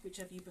to you,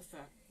 whichever you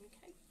prefer,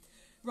 okay?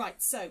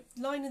 Right, so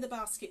line in the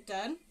basket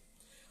done.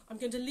 I'm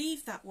going to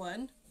leave that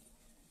one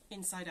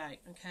inside out,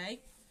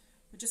 okay?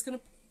 We're just going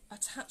to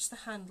attach the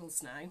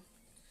handles now.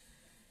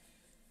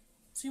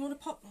 So you want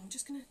to pop, I'm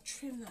just going to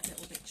trim that a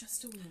little bit,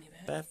 just a weeny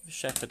bit. Bev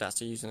Shepherd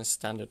asked, are you using a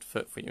standard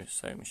foot for your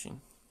sewing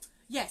machine?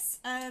 Yes,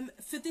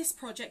 for this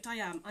project I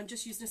am. I'm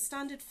just using a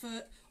standard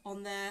foot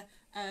on there.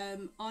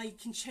 I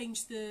can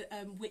change the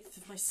width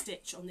of my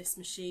stitch on this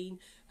machine.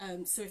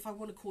 So if I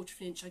want a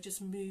 1/4 inch, I just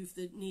move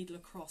the needle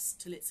across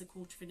till it's a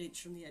 1/4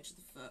 inch from the edge of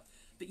the foot.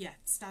 But yeah,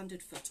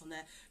 standard foot on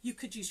there. You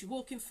could use your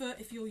walking foot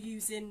if you're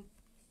using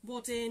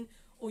wadding,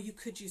 or you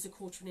could use a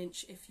 1/4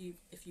 inch if you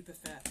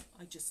prefer.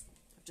 I've just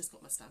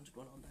got my standard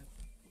one on there.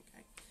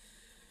 Okay.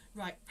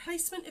 Right,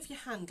 placement of your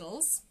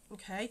handles.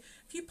 Okay,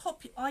 if you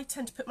pop, I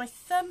tend to put my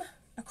thumb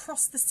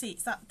across the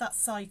seats, that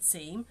side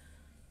seam,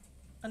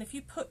 and if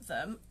you put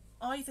them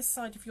either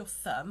side of your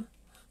thumb,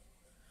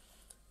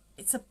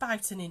 it's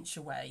about 1 inch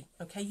away.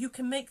 Okay, you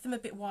can make them a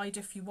bit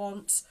wider if you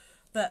want,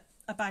 but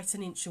about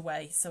 1 inch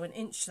away, so 1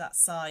 inch that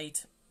side.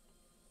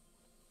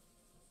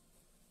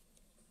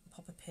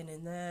 Pop a pin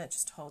in there,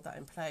 just hold that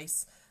in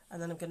place,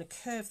 and then I'm going to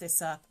curve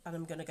this up, and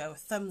I'm going to go a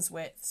thumb's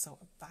width, so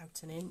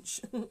about 1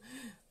 inch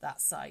that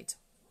side.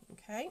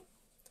 Okay,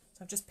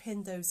 so I've just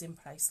pinned those in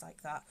place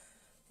like that,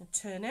 and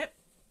turn it,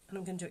 and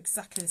I'm going to do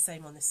exactly the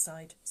same on this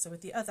side. So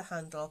with the other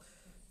handle,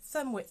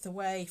 thumb width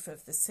away for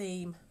the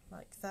seam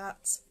like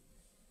that.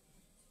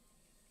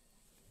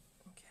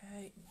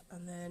 Okay,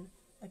 and then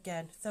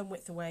again, thumb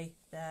width away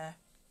there.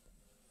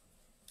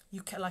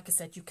 You can, like I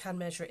said, you can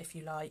measure it if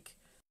you like.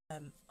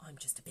 I'm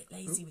just a bit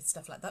lazy with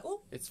stuff like that.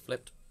 Oh, it's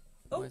flipped.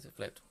 Oh. Why is it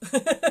flipped?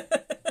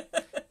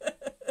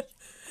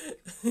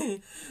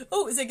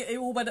 Oh, it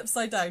all went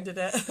upside down, did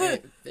it?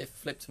 It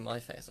flipped to my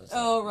face.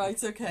 Oh,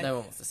 right, okay. No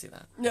one wants to see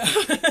that. No.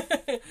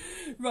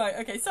 Right,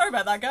 okay, sorry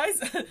about that,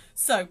 guys.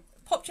 So,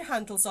 pop your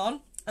handles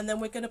on, and then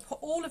we're going to put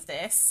all of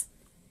this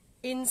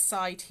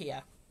inside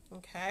here,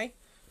 okay?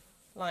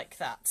 Like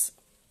that.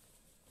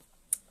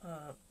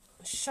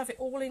 Shove it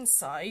all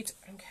inside,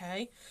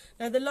 okay?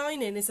 Now the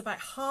lining is about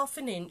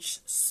 1/2 inch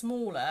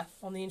smaller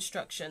on the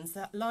instructions.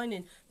 That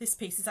lining, this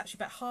piece is actually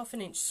about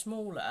 1/2 inch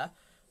smaller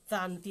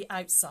than the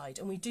outside,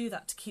 and we do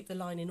that to keep the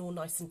lining all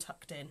nice and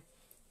tucked in.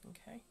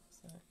 Okay,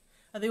 so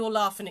are they all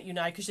laughing at you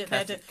now because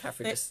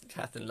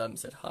Catherine Lum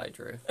said hi,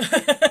 Drew.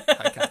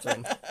 Hi,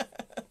 Catherine.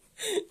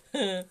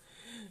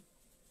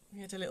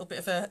 We had a little bit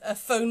of a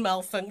phone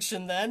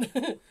malfunction then.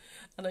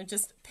 And I'm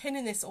just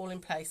pinning this all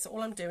in place. So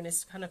all I'm doing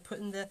is kind of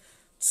putting the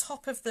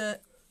top of the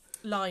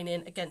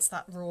lining against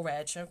that raw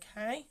edge,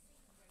 okay?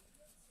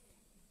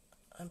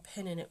 I'm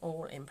pinning it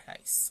all in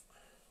place.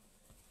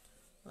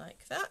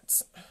 Like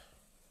that.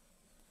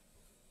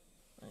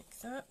 Like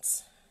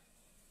that.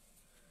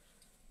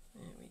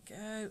 There we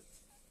go.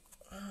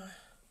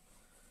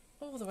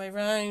 All the way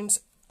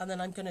around. And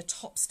then I'm going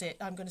to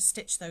I'm going to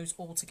stitch those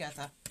all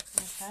together.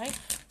 Okay,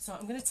 so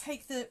I'm going to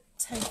take the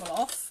table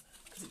off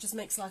because it just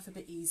makes life a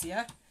bit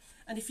easier.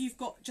 And if you've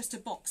got just a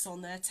box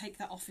on there, take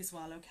that off as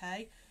well,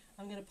 okay?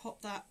 I'm going to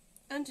pop that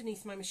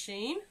underneath my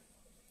machine,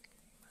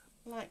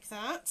 like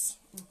that.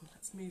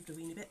 That's moved a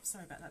weeny bit.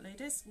 Sorry about that,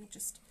 ladies. We'll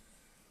just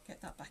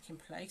get that back in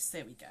place.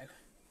 There we go.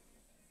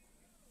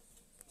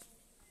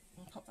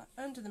 I'll pop that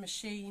under the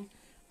machine,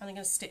 and I'm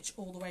going to stitch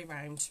all the way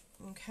round.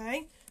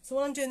 Okay, so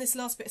while I'm doing this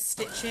last bit of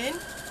stitching,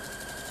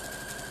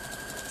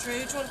 Drew, do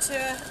you want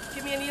to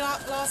give me any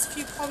last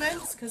few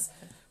comments? Because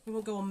we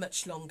won't go on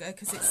much longer,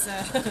 because it's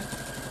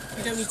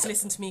you don't need to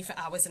listen to me for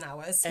hours and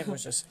hours.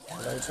 Everyone's just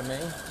hello to me.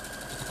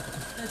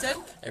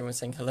 Pardon? Everyone's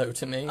saying hello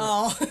to me.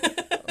 Oh.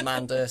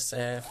 Amanda,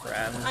 Sarah,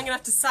 Fran. I'm going to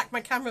have to sack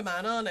my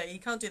cameraman, aren't I? He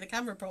can't do the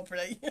camera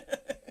properly.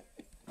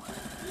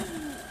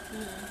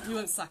 You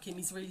won't sack him,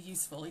 he's really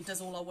useful. He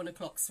does all our 1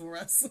 o'clocks for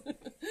us.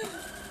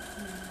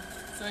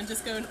 So I'm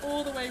just going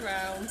all the way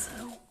round.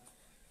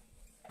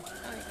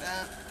 Like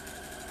that.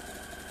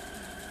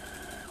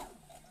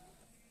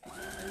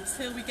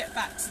 Until we get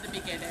back to the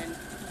beginning.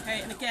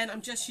 Okay, and again,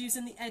 I'm just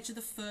using the edge of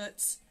the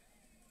foot.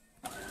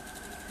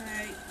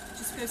 Okay,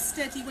 just go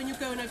steady when you're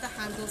going over the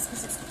handles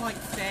because it's quite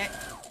thick.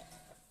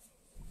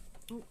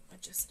 Oh,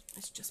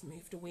 it's just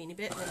moved a weeny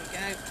bit. There we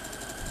go.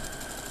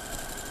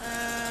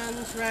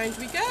 And round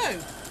we go.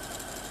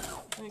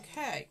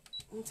 Okay,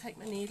 I'll take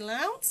my needle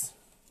out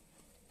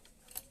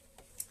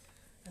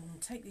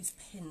and take these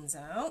pins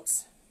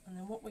out, and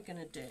then what we're going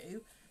to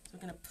do is we're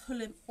going to pull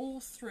them all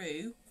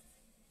through.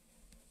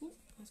 Ooh,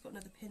 I've got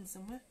another pin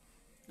somewhere.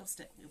 Lost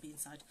it. It'll be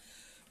inside.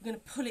 We're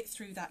going to pull it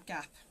through that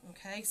gap.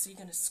 Okay, so you're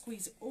going to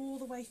squeeze it all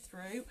the way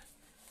through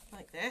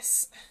like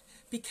this.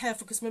 Be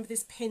careful because remember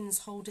there's pins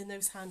holding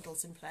those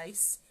handles in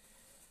place.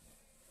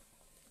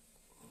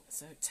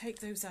 So take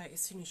those out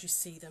as soon as you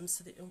see them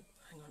so that, oh,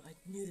 hang on, I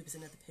knew there was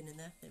another pin in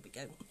there. There we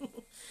go.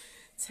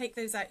 Take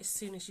those out as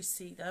soon as you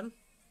see them.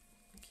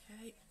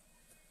 Okay.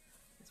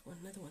 There's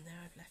another one there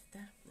I've left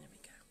there. There we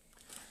go.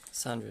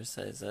 Sandra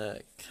says,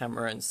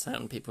 camera and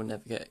sound people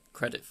never get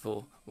credit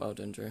for. Well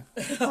done, Drew.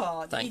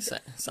 Oh, thanks,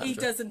 Sandra. He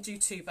doesn't do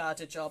too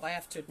bad a job, I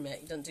have to admit.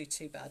 He doesn't do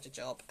too bad a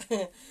job.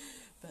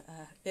 But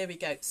there we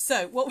go.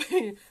 So what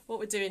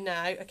we're doing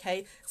now,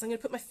 okay, is I'm going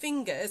to put my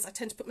fingers, I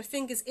tend to put my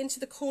fingers into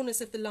the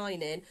corners of the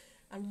lining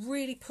and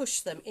really push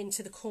them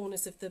into the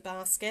corners of the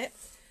basket.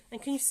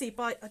 And can you see,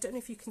 I don't know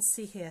if you can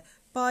see here,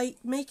 by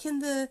making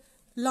the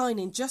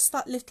lining just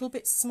that little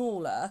bit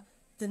smaller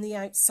than the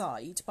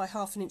outside, by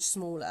 1/2 inch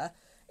smaller,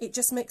 it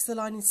just makes the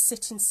lining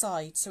sit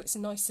inside so it's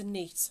nice and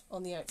neat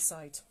on the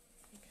outside.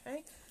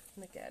 Okay,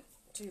 and again,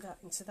 do that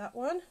into that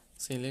one.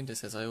 See, Linda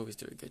says I always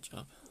do a good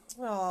job.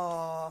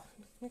 Oh,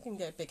 we can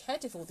get a big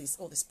head if all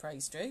this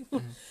praise, Drew.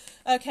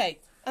 Okay,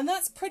 and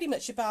that's pretty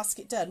much your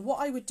basket done. What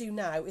I would do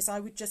now is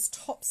I would just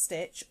top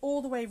stitch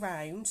all the way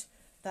round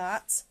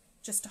that,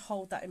 just to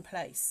hold that in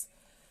place.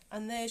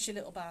 And there's your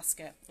little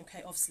basket.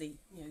 Okay, obviously,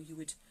 you know, you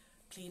would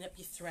clean up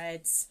your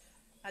threads,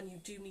 and you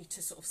do need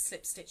to sort of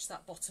slip stitch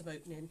that bottom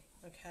opening.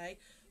 Okay,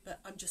 but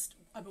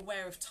I'm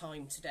aware of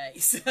time today,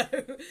 so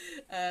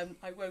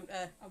I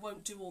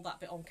won't do all that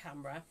bit on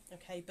camera.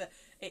 Okay, but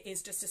it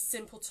is just a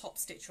simple top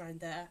stitch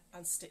around there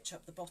and stitch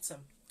up the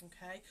bottom.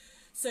 Okay,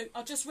 so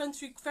I'll just run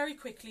through very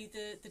quickly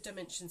the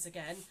dimensions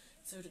again.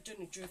 So I don't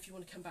know, Drew, if you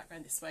want to come back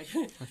round this way.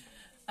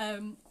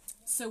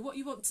 So what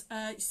you want,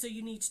 so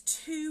you need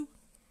 2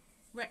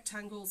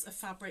 rectangles of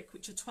fabric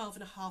which are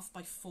 12.5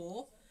 by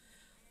 4,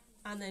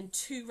 and then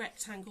 2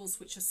 rectangles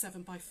which are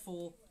 7 by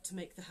 4 to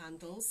make the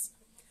handles.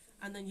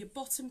 And then your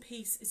bottom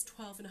piece is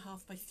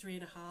 12.5 by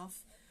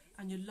 3.5,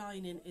 and your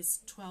lining is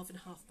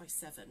 12.5 by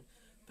 7.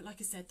 But like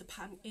I said, the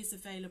pattern is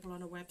available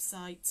on our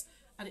website,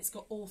 and it's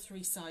got all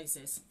 3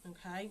 sizes.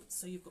 Okay,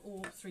 so you've got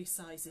all 3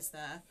 sizes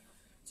there.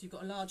 So you've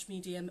got a large,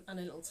 medium, and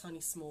a little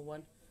tiny small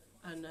one.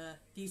 And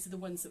these are the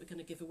ones that we're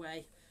going to give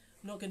away.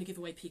 I'm not going to give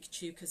away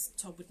Pikachu because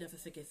Tom would never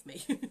forgive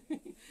me.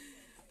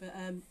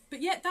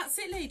 But yeah, that's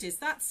it, ladies.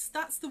 That's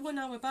the 1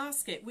 hour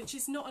basket, which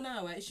is not an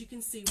hour. As you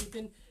can see,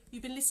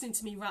 you've been listening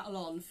to me rattle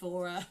on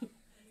for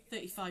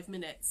 35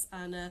 minutes,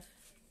 and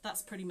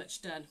that's pretty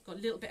much done. Got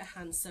a little bit of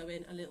hand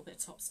sewing, a little bit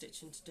of top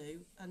stitching to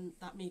do, and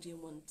that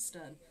medium one's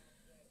done.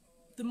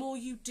 The more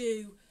you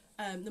do,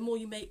 the more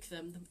you make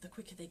them, the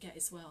quicker they get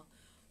as well.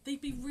 They'd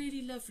be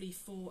really lovely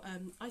for,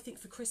 I think,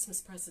 for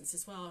Christmas presents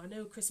as well. I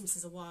know Christmas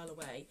is a while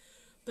away,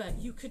 but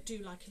you could do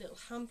like a little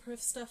hamper of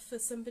stuff for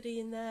somebody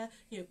in there.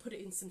 You know, put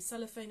it in some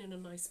cellophane and a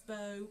nice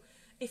bow.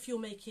 If you're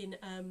making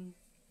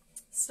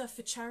stuff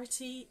for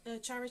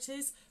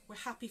charities, we're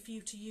happy for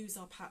you to use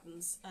our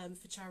patterns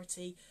for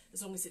charity,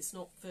 as long as it's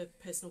not for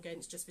personal gain,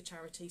 it's just for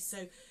charity.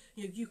 So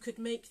you know, you could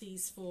make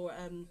these for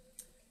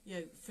you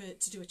know,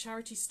 to do a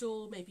charity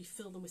stall, maybe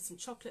fill them with some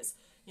chocolates.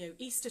 You know,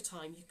 Easter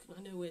time,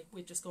 I know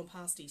we're just gone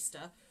past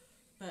Easter,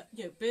 but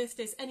you know,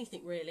 birthdays,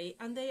 anything really,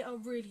 and they are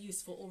really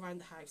useful all around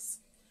the house.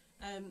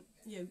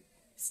 You know,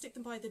 stick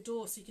them by the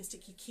door so you can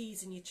stick your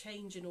keys and your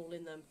change and all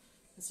in them,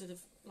 instead of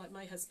like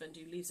my husband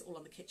who leaves it all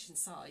on the kitchen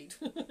side.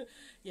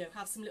 You know,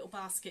 have some little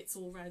baskets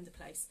all around the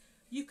place.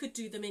 You could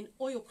do them in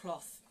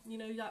oilcloth, you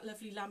know, that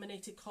lovely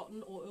laminated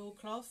cotton or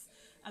oilcloth,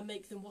 and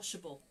make them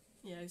washable.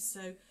 You know,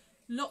 so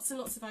lots and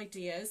lots of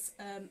ideas.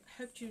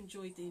 Hope you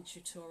enjoyed the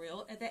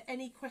tutorial. Are there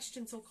any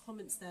questions or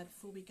comments there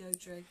before we go,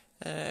 Drew?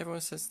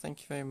 Everyone says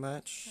thank you very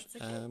much.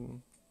 That's okay.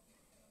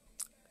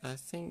 I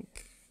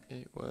think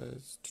it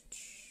was...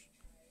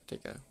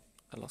 Where'd it go?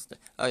 I lost it.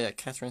 Oh yeah,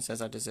 Catherine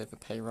says I deserve a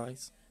pay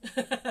rise.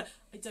 I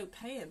don't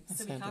pay him,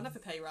 so we can't have a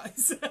pay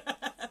rise. You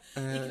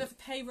can have a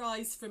pay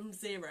rise from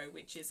 0,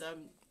 which is 0,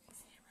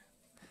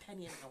 a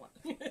penny an hour.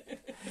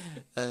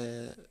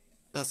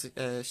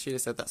 Sheila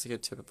said that's a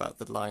good tip about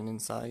the lining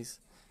size.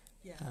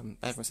 Yeah.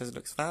 Everyone says it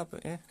looks fab,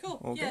 but yeah. Cool.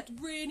 All Yeah,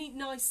 good. really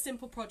nice,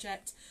 simple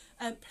project.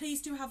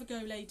 Please do have a go,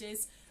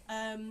 ladies.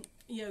 You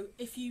know,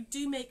 if you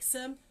do make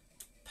some,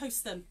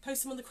 post them.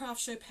 Post them on the craft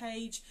show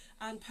page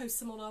and post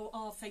them on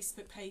our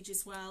Facebook page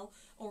as well,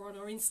 or on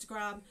our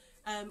Instagram.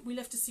 We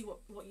love to see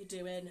what you're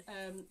doing.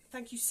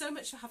 Thank you so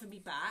much for having me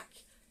back.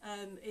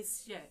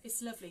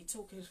 It's lovely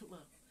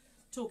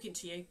talking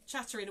to you,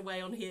 chattering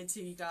away on here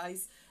to you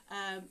guys.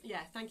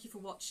 Thank you for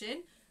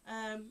watching.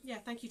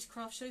 Thank you to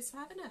Craft Shows for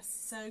having us.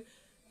 So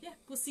yeah,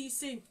 we'll see you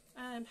soon.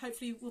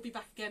 Hopefully we'll be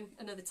back again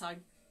another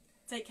time.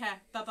 Take care.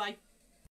 Bye bye.